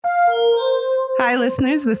Hi,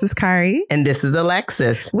 listeners. This is Kari. And this is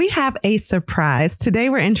Alexis. We have a surprise. Today,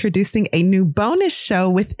 we're introducing a new bonus show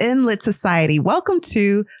within Lit Society. Welcome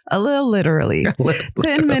to A Lil LITerally.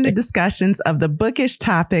 10-minute discussions of the bookish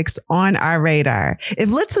topics on our radar. If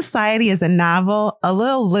Lit Society is a novel, A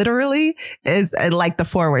Lil LITerally is like the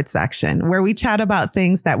forward section where we chat about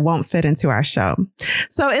things that won't fit into our show.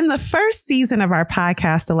 So in the first season of our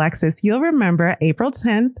podcast, Alexis, you'll remember April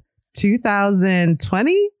 10th,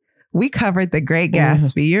 2020, we covered The Great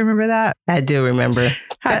Gatsby. You remember that? I do remember.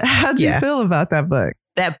 How'd you feel about that book?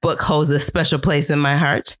 That book holds a special place in my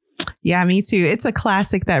heart. Yeah, me too. It's a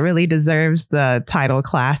classic that really deserves the title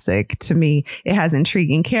classic to me. It has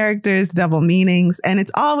intriguing characters, double meanings, and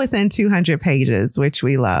it's all within 200 pages, which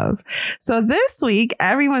we love. So this week,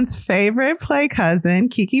 everyone's favorite play cousin,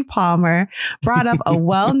 Keke Palmer, brought up a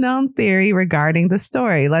well-known theory regarding the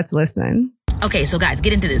story. Let's listen. Okay, so guys,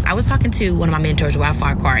 get into this. I was talking to one of my mentors, Ralph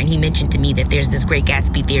Farquhar, and he mentioned to me that there's this Great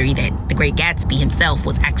Gatsby theory that the Great Gatsby himself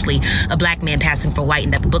was actually a black man passing for white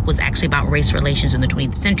and that the book was actually about race relations in the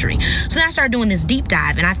 20th century. So then I started doing this deep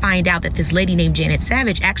dive and I find out that this lady named Janet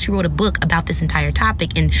Savage actually wrote a book about this entire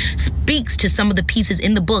topic and speaks to some of the pieces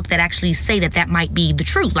in the book that actually say that that might be the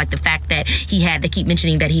truth. Like the fact that they keep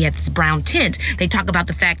mentioning that he had this brown tint. They talk about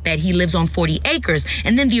the fact that he lives on 40 acres.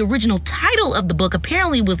 And then the original title of the book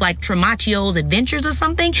apparently was like Trimacchio's Adventures or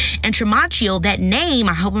something. And Trimacchio, that name,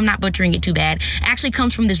 I hope I'm not butchering it too bad, actually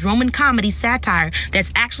comes from this Roman comedy satire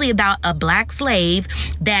that's actually about a black slave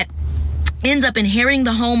that ends up inheriting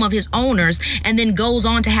the home of his owners and then goes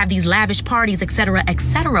on to have these lavish parties,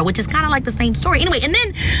 etc., which is kind of like the same story. Anyway, and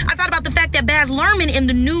then I thought about the fact that Baz Luhrmann in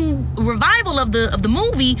the new revival of the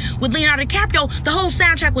movie with Leonardo DiCaprio, the whole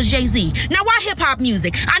soundtrack was Jay-Z. Now, why hip-hop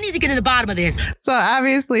music? I need to get to the bottom of this. So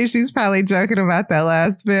obviously she's probably joking about that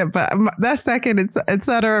last bit, but that second,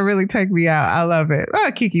 etc., really take me out. I love it. Oh,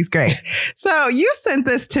 Keke's great. So you sent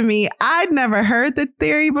this to me. I'd never heard the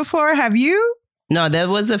theory before. Have you? No, that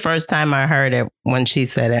was the first time I heard it when she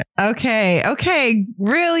said it. Okay.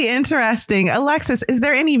 Really interesting. Alexis, is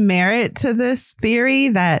there any merit to this theory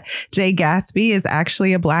that Jay Gatsby is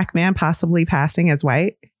actually a black man possibly passing as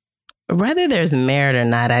white? Whether there's merit or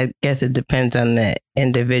not, I guess it depends on the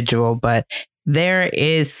individual, but there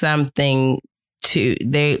is something to,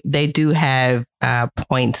 they do have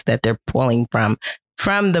points that they're pulling from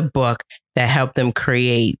the book that help them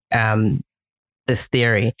create this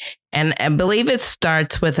theory. And I believe it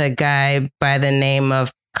starts with a guy by the name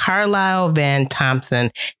of Carlisle Van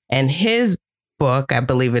Thompson and his book, I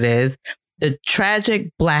believe it is, The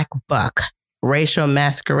Tragic Black Buck, Racial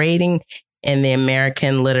Masquerading in the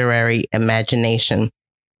American Literary Imagination.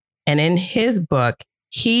 And in his book,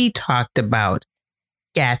 he talked about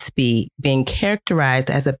Gatsby being characterized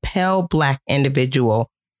as a pale black individual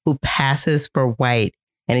who passes for white.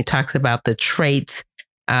 And he talks about the traits,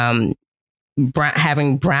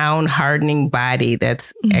 having brown hardening body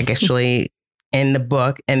that's actually in the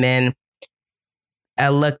book. And then I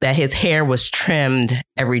looked that his hair was trimmed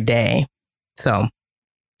every day. So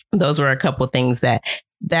those were a couple things that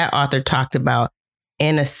author talked about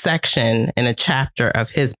in a section, in a chapter of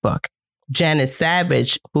his book. Janet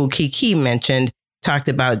Savage, who Keke mentioned, talked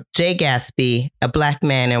about Jay Gatsby, a black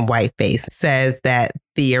man in whiteface, says that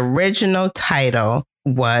the original title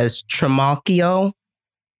was Trimacchio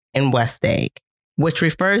in West Egg, which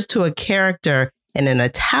refers to a character in an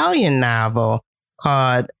Italian novel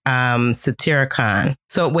called Satyricon.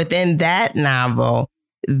 So within that novel,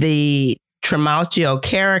 the Trimacchio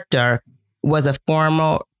character was a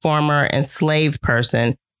former enslaved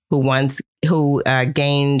person who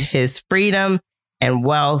gained his freedom and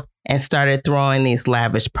wealth and started throwing these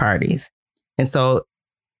lavish parties. And so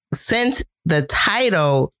since the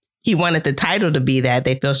title, he wanted the title to be that,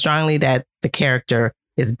 they feel strongly that the character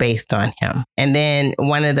is based on him. And then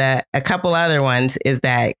a couple other ones is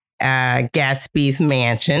that Gatsby's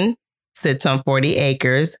mansion sits on 40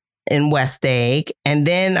 acres in West Egg. And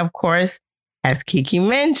then, of course, as Keke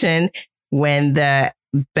mentioned, when the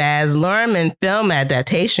Baz Luhrmann film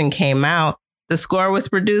adaptation came out, the score was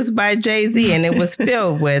produced by Jay-Z and it was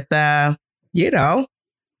filled with,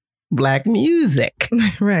 Black music.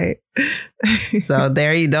 Right. So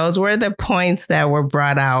those were the points that were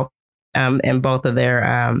brought out in both of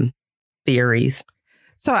their theories.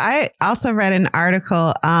 So I also read an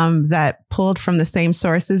article that pulled from the same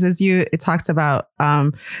sources as you. It talks about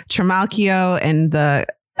Trimacchio and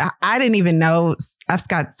I didn't even know F.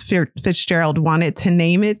 Scott Fitzgerald wanted to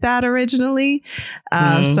name it that originally.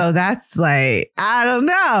 So that's like, I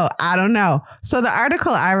don't know. So the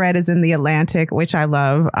article I read is in The Atlantic, which I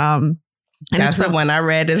love. And that's the one I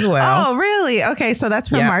read as well. Oh, really? Okay. So that's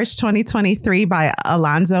from March 2023 by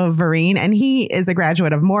Alonzo Vereen. And he is a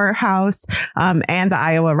graduate of Morehouse and the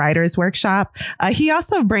Iowa Writers Workshop. He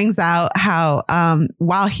also brings out how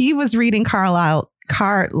while he was reading Carlyle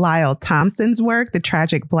Thompson's work, The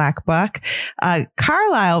Tragic Black Buck,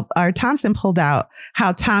 Thompson pulled out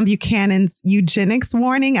how Tom Buchanan's eugenics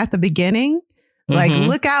warning at the beginning, like,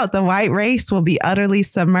 look out, the white race will be utterly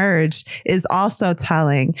submerged, is also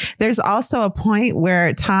telling. There's also a point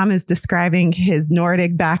where Tom is describing his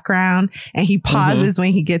Nordic background and he pauses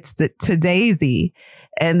when he gets to Daisy.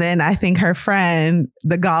 And then I think her friend,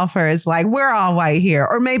 the golfer, is like, we're all white here.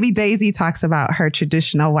 Or maybe Daisy talks about her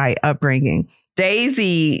traditional white upbringing.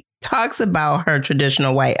 Daisy talks about her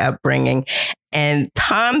traditional white upbringing, and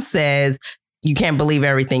Tom says, you can't believe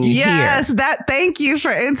everything you hear. Yes, thank you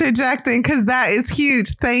for interjecting, because that is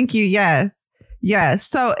huge. Thank you. Yes. Yes.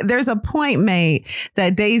 So there's a point made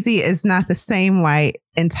that Daisy is not the same white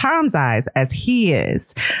in Tom's eyes as he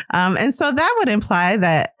is. And so that would imply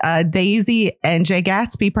that Daisy and Jay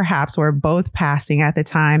Gatsby perhaps were both passing at the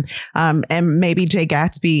time. And maybe Jay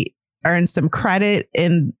Gatsby earned some credit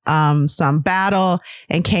in some battle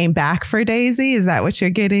and came back for Daisy. Is that what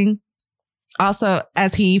you're getting? Also,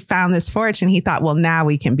 as he found this fortune, he thought, well, now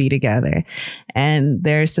we can be together. And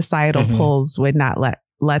their societal pulls would not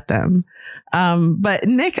let them. But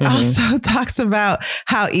Nick also talks about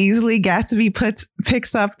how easily Gatsby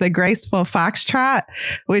picks up the graceful foxtrot,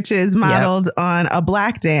 which is modeled on a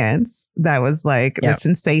black dance that was like the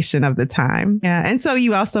sensation of the time. Yeah. And so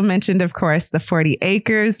you also mentioned, of course, the 40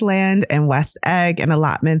 acres land and West Egg, an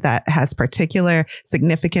allotment that has particular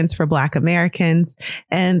significance for Black Americans.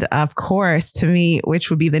 And of course, to me,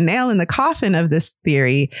 which would be the nail in the coffin of this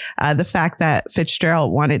theory, the fact that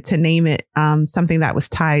Fitzgerald wanted to name it something that was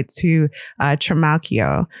tied to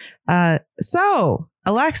Trimalchio. So,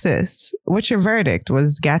 Alexis, what's your verdict?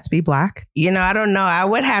 Was Gatsby Black? I don't know. I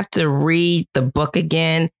would have to read the book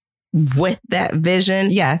again with that vision.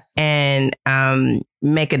 Yes. And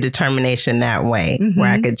make a determination that way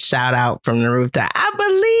where I could shout out from the rooftop, I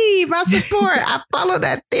believe, I support, I follow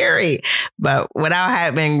that theory. But without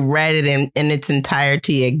having read it in its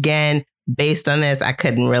entirety again, based on this, I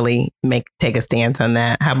couldn't really take a stance on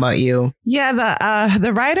that. How about you? Yeah,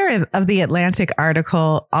 the writer of the Atlantic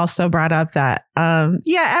article also brought up that,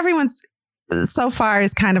 everyone's so far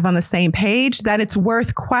is kind of on the same page that it's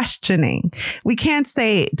worth questioning. We can't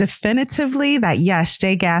say definitively that, yes,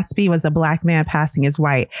 Jay Gatsby was a Black man passing as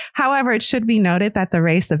white. However, it should be noted that the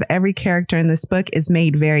race of every character in this book is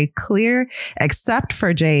made very clear, except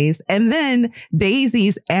for Jay's. And then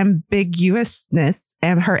Daisy's ambiguousness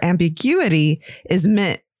and her ambiguity is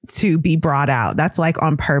meant to be brought out. That's like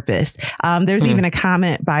on purpose. There's even a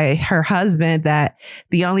comment by her husband that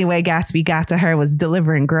the only way Gatsby got to her was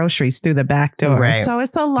delivering groceries through the back door. Right. So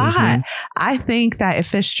it's a lot. I think that if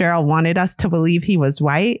Fitzgerald wanted us to believe he was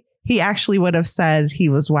white, he actually would have said he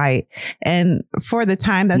was white. And for the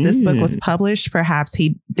time that this book was published, perhaps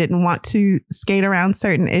he didn't want to skate around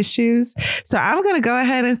certain issues. So I'm going to go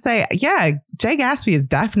ahead and say, yeah, Jay Gatsby is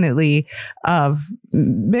definitely of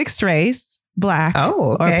mixed race. Black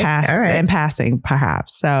or and passing,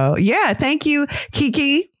 perhaps. So, yeah, thank you,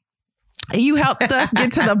 Keke. You helped us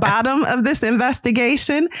get to the bottom of this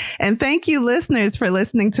investigation. And thank you, listeners, for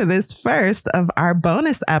listening to this first of our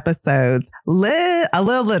bonus episodes, A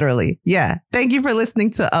Lil LITerally. Yeah. Thank you for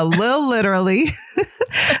listening to A Lil LITerally,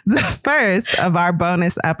 the first of our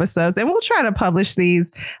bonus episodes. And we'll try to publish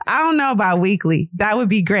these. I don't know about weekly. That would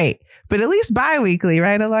be great. But at least bi-weekly,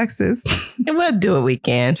 right, Alexis? We'll do what we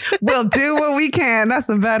can. We'll do what we can. That's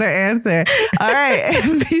a better answer. All right.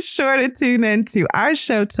 And be sure to tune in to our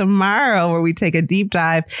show tomorrow, where we take a deep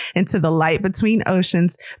dive into The Light Between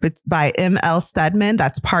Oceans by M.L. Stedman.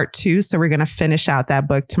 That's part 2. So we're going to finish out that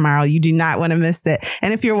book tomorrow. You do not want to miss it.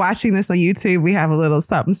 And if you're watching this on YouTube, we have a little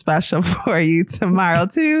something special for you tomorrow,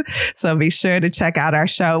 too. So be sure to check out our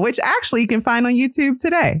show, which actually you can find on YouTube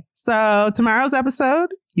today. So tomorrow's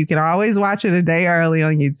episode, you can always watch it a day early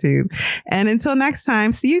on YouTube. And until next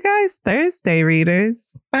time, see you guys Thursday,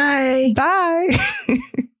 readers. Bye. Bye.